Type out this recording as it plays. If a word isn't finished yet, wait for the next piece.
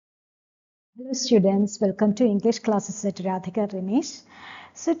Hello students, welcome to English classes at Radhika Ramesh.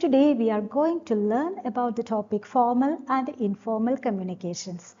 So today we are going to learn about the topic formal and informal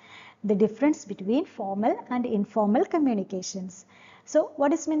communications. The difference between formal and informal communications. So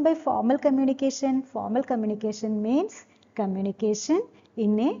what is meant by formal communication? Formal communication means communication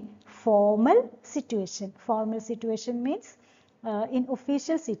in a formal situation. Formal situation means in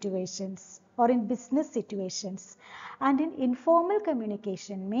official situations or in business situations. And in informal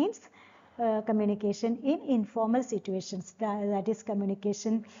communication means communication in informal situations, that is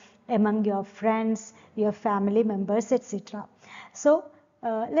communication among your friends, your family members, etc. So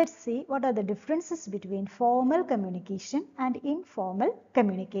let's see what are the differences between formal communication and informal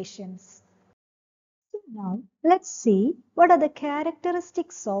communications. Now let's see what are the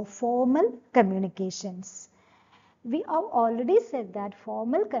characteristics of formal communications. We have already said that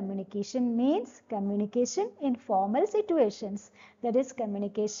formal communication means communication in formal situations. That is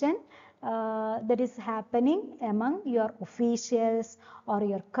communication that is happening among your officials or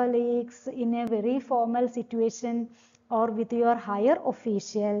your colleagues in a very formal situation or with your higher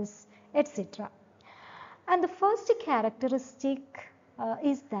officials, etc. And the first characteristic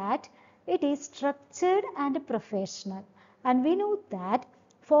is that it is structured and professional. And we know that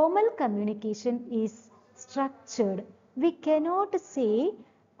formal communication is structured. We cannot say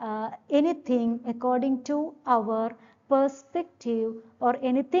anything according to our perspective or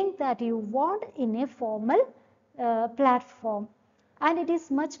anything that you want in a formal platform. And it is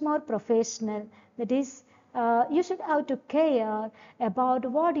much more professional. That is, you should have to care about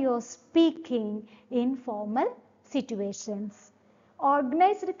what you are speaking in formal situations.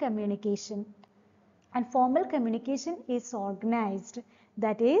 Organized communication. And formal communication is organized.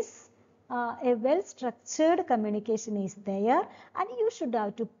 That is, a well-structured communication is there, and you should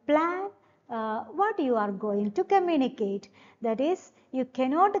have to plan what you are going to communicate. That is, you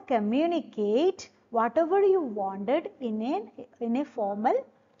cannot communicate whatever you wanted in a formal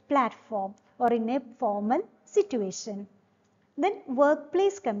platform or in a formal situation. Then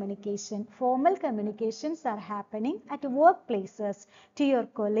workplace communication. Formal communications are happening at workplaces to your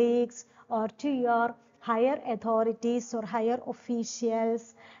colleagues or to your higher authorities or higher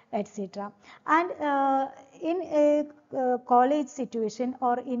officials, etc. And in a college situation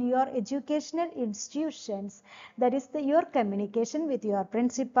or in your educational institutions, that is your communication with your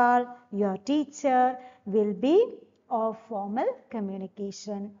principal, your teacher will be of formal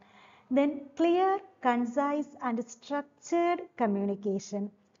communication. Then clear, concise and structured communication.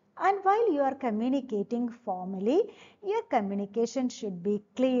 And while you are communicating formally, your communication should be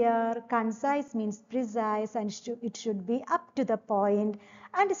clear, concise means precise, and it should be up to the point,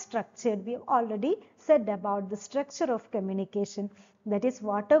 and structured. We have already said about the structure of communication. That is,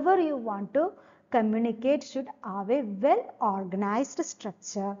 whatever you want to communicate should have a well organized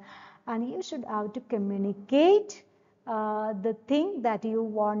structure, and you should have to communicate the thing that you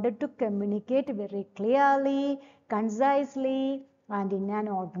wanted to communicate very clearly, concisely, and in an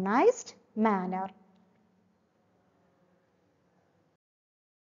organized manner.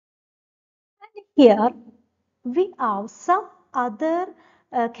 And here we have some other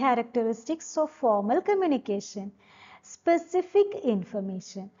characteristics of formal communication. Specific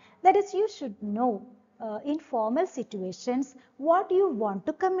information. That is, you should know in formal situations what you want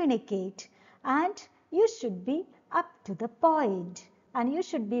to communicate, and you should be up to the point, and you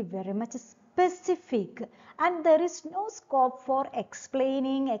should be very much specific, and there is no scope for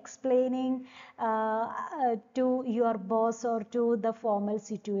explaining to your boss or to the formal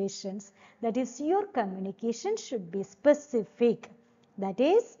situations. That is, your communication should be specific. That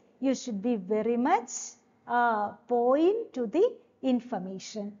is, you should be very much point to the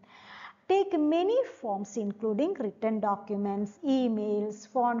information. Take many forms including written documents, emails,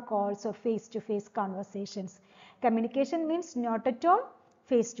 phone calls or face-to-face conversations. Communication means not at all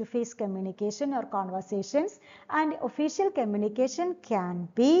face-to-face communication or conversations, and official communication can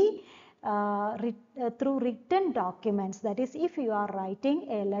be through written documents. That is, if you are writing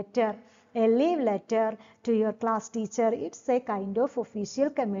a letter, a leave letter to your class teacher, it's a kind of official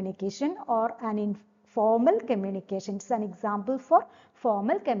communication or an informal communication. It's an example for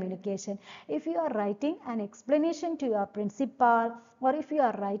formal communication. If you are writing an explanation to your principal, or if you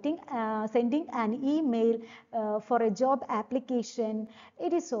are writing sending an email for a job application,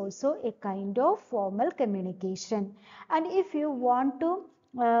 it is also a kind of formal communication. And if you want to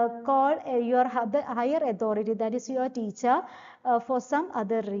call your higher authority, that is your teacher, for some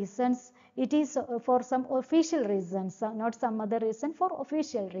other reasons, it is for some official reasons, not some other reason, for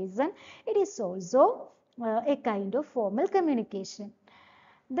official reason, it is also a kind of formal communication.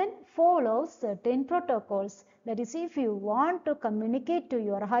 Then follow certain protocols. That is, if you want to communicate to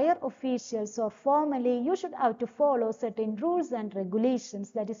your higher officials or formally, you should have to follow certain rules and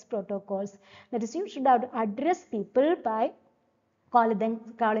regulations, that is protocols. That is, you should have to address people by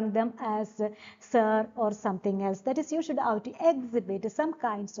calling them as sir or something else. That is, you should have to exhibit some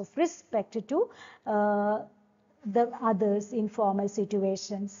kinds of respect to the others in formal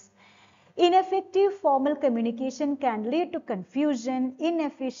situations. Ineffective formal communication can lead to confusion,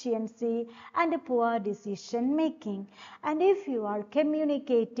 inefficiency, and poor decision making. And if you are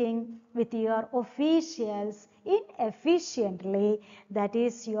communicating with your officials inefficiently, that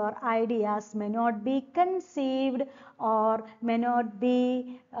is, your ideas may not be conceived or may not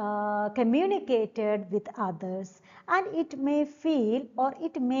be communicated with others, and it may feel or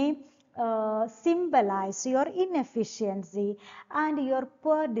it may symbolize your inefficiency and your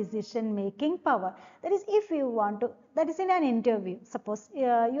poor decision making power. That is, if you want to, that is in an interview. Suppose you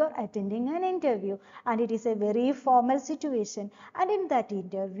are attending an interview and it is a very formal situation, and in that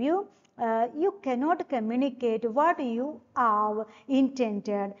interview you cannot communicate what you have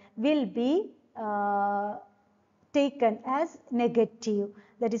intended will be taken as negative.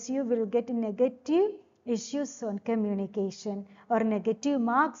 That is, you will get negative issues on communication or negative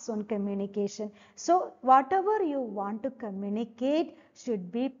marks on communication. So whatever you want to communicate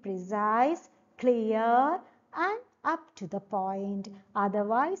should be precise, clear, and up to the point.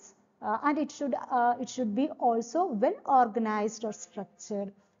 Otherwise, and it should be also well organized or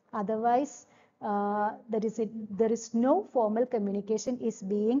structured. Otherwise, there is no formal communication is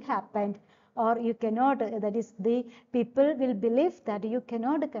being happened, or you cannot, that is, the people will believe that you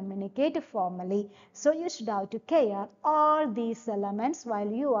cannot communicate formally. So you should have to care all these elements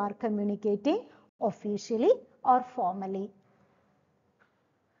while you are communicating officially or formally.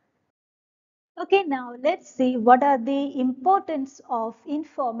 Okay, now let's see what are the importance of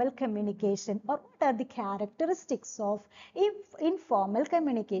informal communication, or what are the characteristics of informal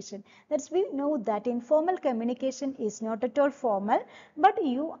communication. That's, we know that informal communication is not at all formal, but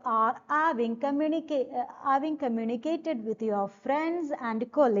you are having communicated with your friends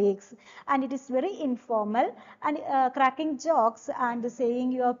and colleagues, and it is very informal, and cracking jokes and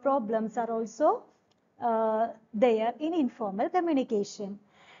saying your problems are also there in informal communication.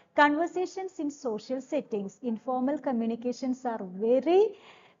 Conversations in social settings. Informal communications are very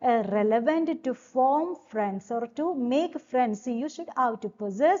relevant to form friends or to make friends. You should have to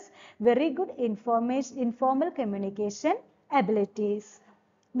possess very good informal communication abilities.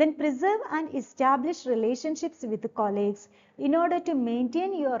 Then preserve and establish relationships with colleagues. In order to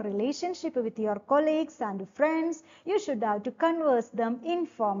maintain your relationship with your colleagues and friends, you should have to converse them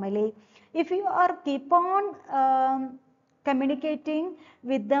informally. If you are keep on communicating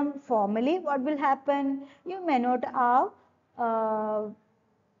with them formally, what will happen? You may not have a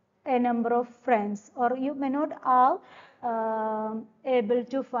number of friends, or you may not have able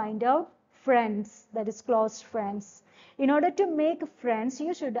to find out friends, that is close friends. In order to make friends,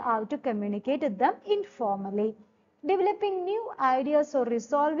 you should have to communicate with them informally. Developing new ideas or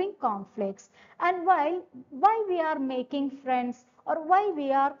resolving conflicts. And why we are making friends, or why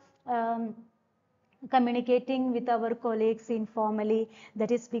we are communicating with our colleagues informally,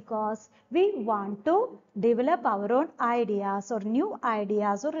 that is because we want to develop our own ideas or new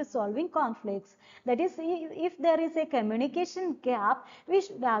ideas or resolving conflicts. That is, if there is a communication gap, we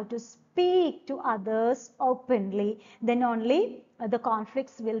should have to speak to others openly, then only the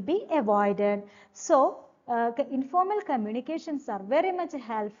conflicts will be avoided. So informal communications are very much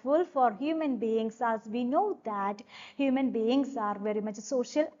helpful for human beings, as we know that human beings are very much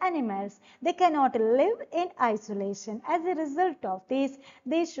social animals. They cannot live in isolation. As a result of this,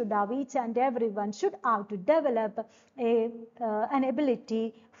 they should have, each and everyone should have to develop an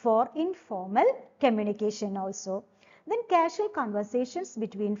ability for informal communication also. Then casual conversations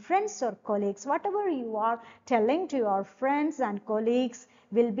between friends or colleagues. Whatever you are telling to your friends and colleagues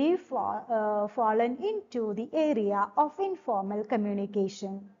will be fallen into the area of informal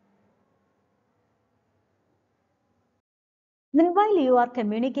communication. Then while you are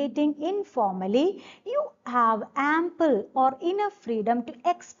communicating informally, you have ample or enough freedom to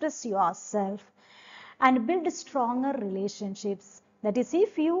express yourself and build stronger relationships. That is,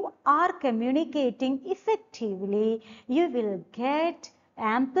 if you are communicating effectively, you will get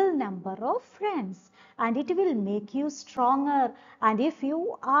ample number of friends, and it will make you stronger. And if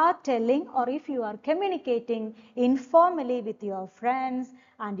you are telling, or if you are communicating informally with your friends,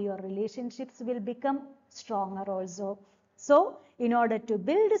 and your relationships will become stronger also. So, in order to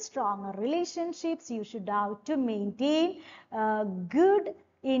build stronger relationships, you should have to maintain good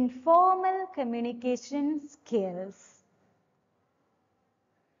informal communication skills.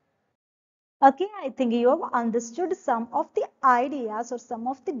 Okay, I think you have understood some of the ideas or some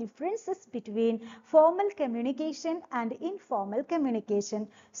of the differences between formal communication and informal communication.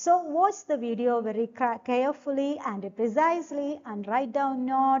 So watch the video very carefully and precisely and write down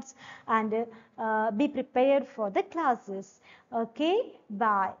notes and be prepared for the classes. Okay,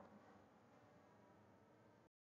 bye.